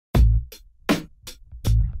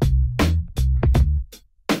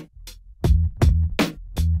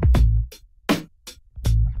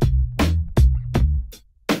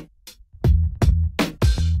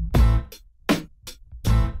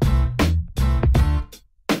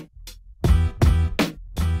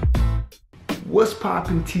What's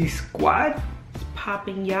poppin' T squad? It's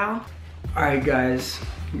popping, y'all. Alright guys,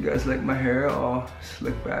 you guys like my hair all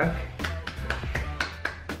slick back?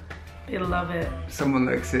 They love it. Someone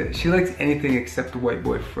likes it. She likes anything except the white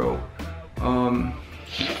boy fro.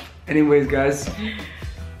 Anyways guys,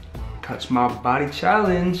 touch my body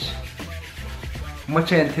challenge.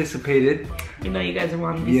 Much anticipated. You know you guys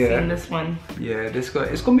want to be seeing this one. Yeah, it's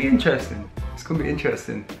gonna be interesting. It's gonna be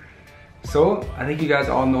interesting. So I think you guys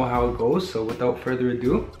all know how it goes. So without further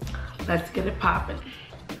ado, let's get it popping.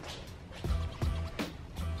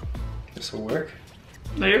 This will work.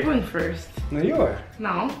 No, you're going first. No, you are.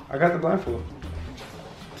 No. I got the blindfold.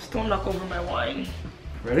 Just don't knock over my wine.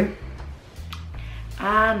 Ready?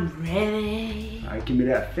 I'm ready. Alright, give me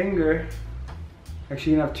that finger.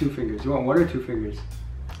 Actually, you can have 2 fingers. You want 1 or 2 fingers?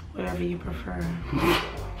 Whatever you prefer.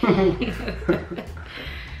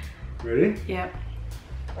 Ready? Yep.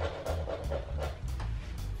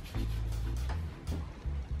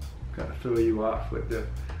 Gotta throw you off with the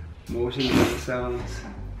motions and the sounds.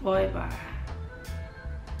 Boy, bye.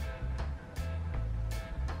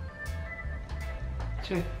 It's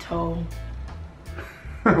your toe.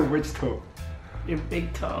 Which toe? Your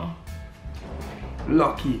big toe.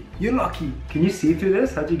 Lucky. You're lucky. Can you see through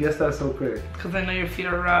this? How'd you guess that so quick? Because I know your feet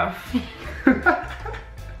are rough.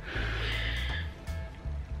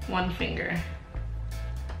 1 finger.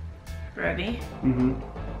 Ready? Mm-hmm.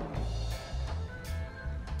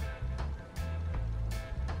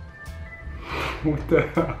 What the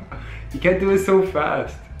hell? You can't do it so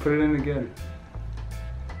fast. Put it in again.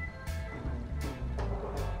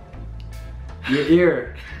 Your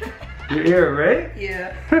ear. Your ear, right?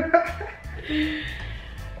 Yeah.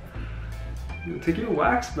 Take your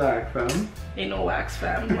wax back, fam. Ain't no wax,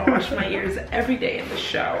 fam. I wash my ears every day in the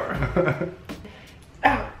shower.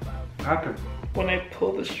 Ow. What happened? When I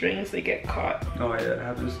pull the strings, they get caught. Oh yeah, it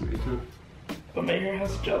happens to me too. But my hair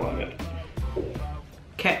has gel on it.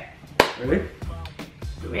 Okay. Ready?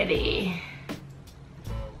 Ready.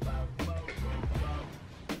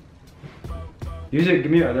 Use it,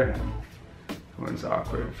 give me your other hand. One's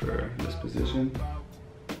awkward for this position.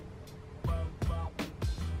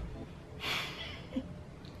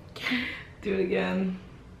 Do it again.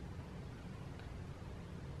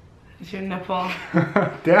 It's your nipple.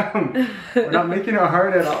 Damn, we're not making it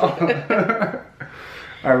hard at all.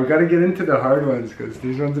 Alright, we gotta get into the hard ones because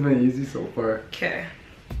these ones have been easy so far. Okay.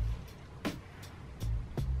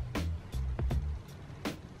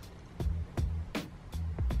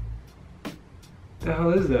 The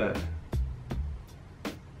hell is that?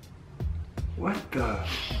 What the?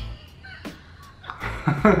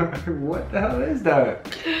 What the hell is that?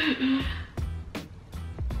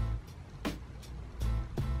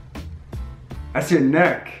 That's your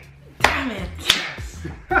neck. Damn it. Yes.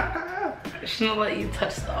 I shouldn't let you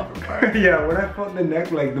touch the upper part. Yeah, when I felt the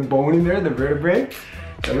neck, like the bone in there, the vertebrae, is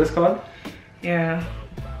that what it's called? Yeah.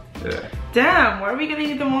 Yeah. Damn, why are we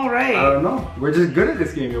getting them all right? I don't know. We're just good at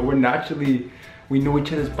this game, yo. We know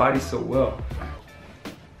each other's bodies so well.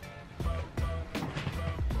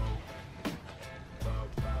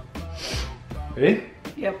 Ready?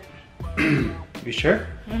 Yep. You sure?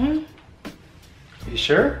 Mm-hmm. You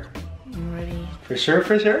sure? I'm ready. For sure,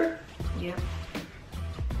 for sure? Yep.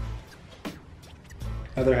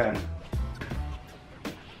 Other hand.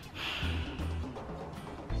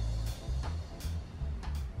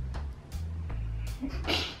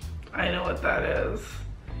 I know what that is.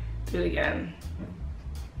 Do it again.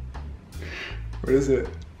 What is it?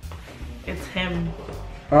 It's him.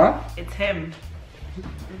 Huh? It's him.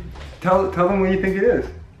 Tell them what you think it is.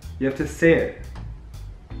 You have to say it.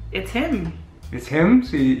 It's him. It's him?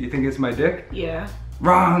 So you think it's my dick? Yeah.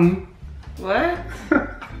 Wrong! What?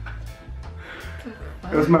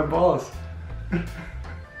 It was my balls.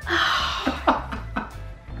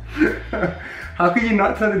 How can you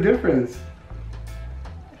not tell the difference?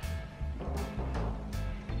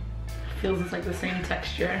 Feels just like the same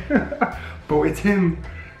texture. But it's him.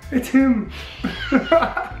 It's him.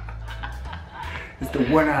 It's the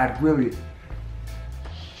one-eyed Willie.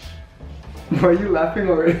 Why are you laughing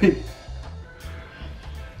already?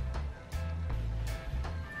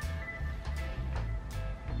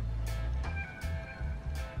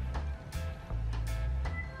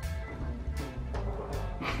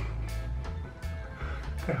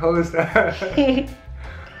 The hell is that?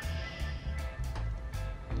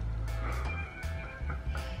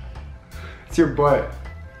 It's your butt.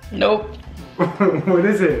 Nope. What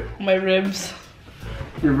is it? My ribs.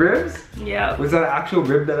 Your ribs? Yeah. Was that an actual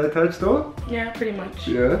rib that I touched though? Yeah, pretty much.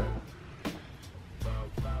 Yeah.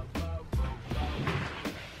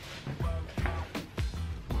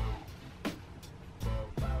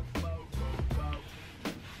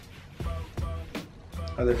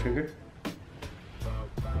 Other finger.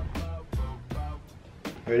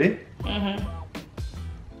 Ready? Mm-hmm.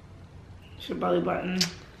 It's your belly button.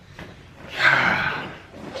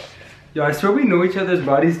 Yo, I swear we know each other's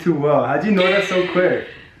bodies too well. How'd you know that so quick?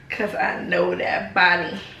 Cause I know that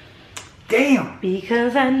body. Damn!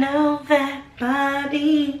 Because I know that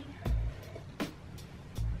body.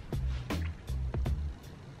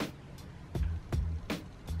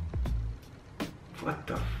 What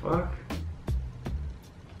the fuck?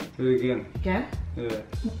 Do it again. Yeah? Yeah.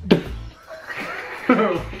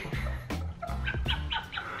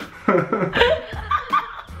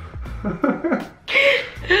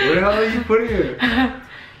 Where the hell are you putting it?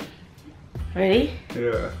 Ready?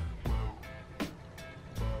 Yeah.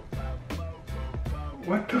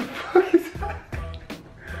 What the fuck is that?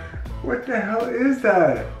 What the hell is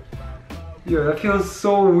that? Yo, that feels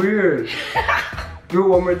so weird. Do it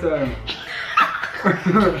one more time.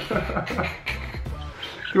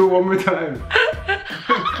 Do it one more time.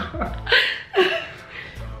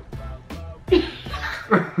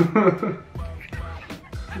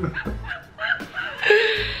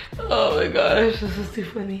 Oh my gosh, this is too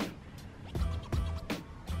funny.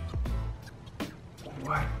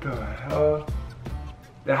 What the hell?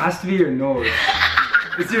 That has to be your nose.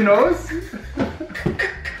 It's your nose?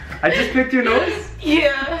 I just picked your nose?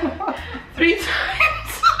 Yeah. 3 times.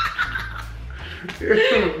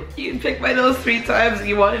 You picked my nose 3 times and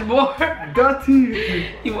you wanted more.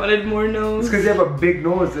 Dirty. You wanted more nose. It's because you have a big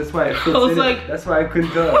nose. That's why it fits I was in like, it. That's why I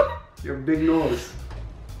couldn't tell. Your big nose.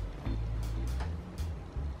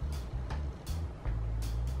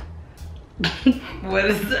 What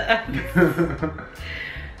is that?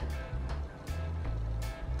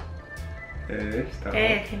 Hey, stop.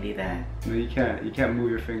 Hey, I can do that. No, you can't. You can't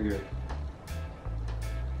move your finger.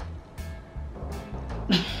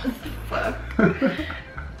 Fuck.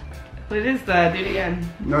 What is that? Do it again.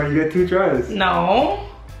 No, you get 2 tries. No.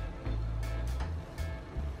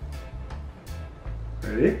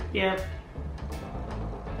 Ready? Yep.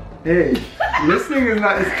 Hey, listening is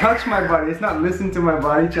not, it's touch my body. It's not listen to my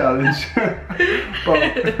body challenge.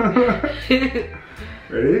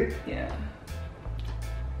 Ready? Yeah.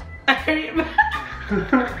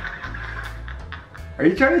 Are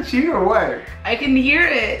you trying to cheat or what? I can hear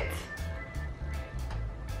it.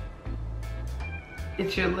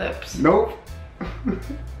 It's your lips. Nope.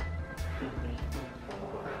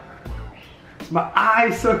 It's my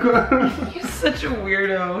eye, sucker. You're such a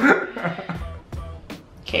weirdo.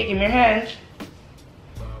 Okay, give me your hand.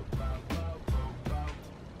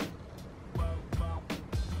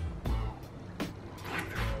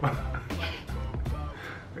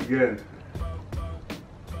 Again.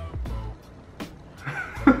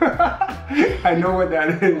 I know what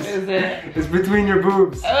that is. What is it? It's between your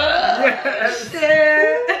boobs. Yes.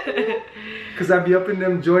 Shit. Cause I be up in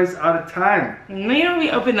them joints all the time. No, you don't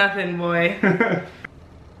be open nothing, boy.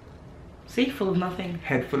 See, full of nothing.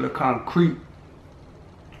 Head full of concrete.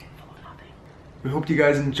 Full of nothing. We hope you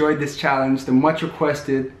guys enjoyed this challenge, the much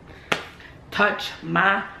requested Touch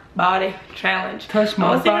my body challenge. Touch my I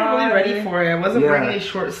wasn't even really body. ready for it. I wasn't Yeah. wearing any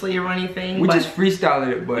short sleeve or anything. We but just freestyled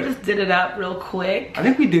it, but we just did it up real quick. I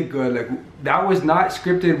think we did good. Like, that was not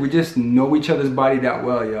scripted. We just know each other's body that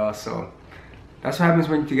well, y'all. So that's what happens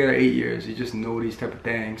when you're together 8 years. You just know these type of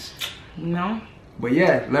things. You know? But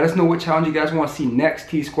yeah, let us know what challenge you guys want to see next,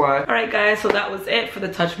 T-Squad. Alright guys, so that was it for the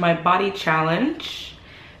Touch My Body challenge.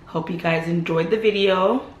 Hope you guys enjoyed the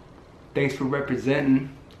video. Thanks for representing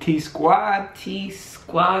T-Squad.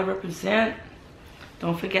 T-Squad represent.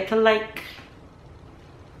 Don't forget to like.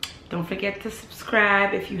 Don't forget to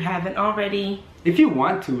subscribe if you haven't already. If you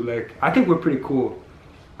want to, like, I think we're pretty cool.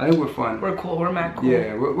 I think we're fun. We're cool, we're mad cool.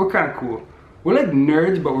 Yeah, we're kind of cool. We're like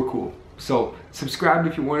nerds, but we're cool. So subscribe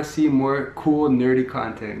if you want to see more cool, nerdy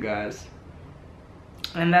content, guys.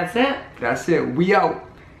 And that's it. That's it. We out.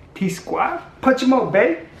 T-Squad. Punch 'em out,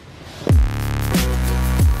 babe.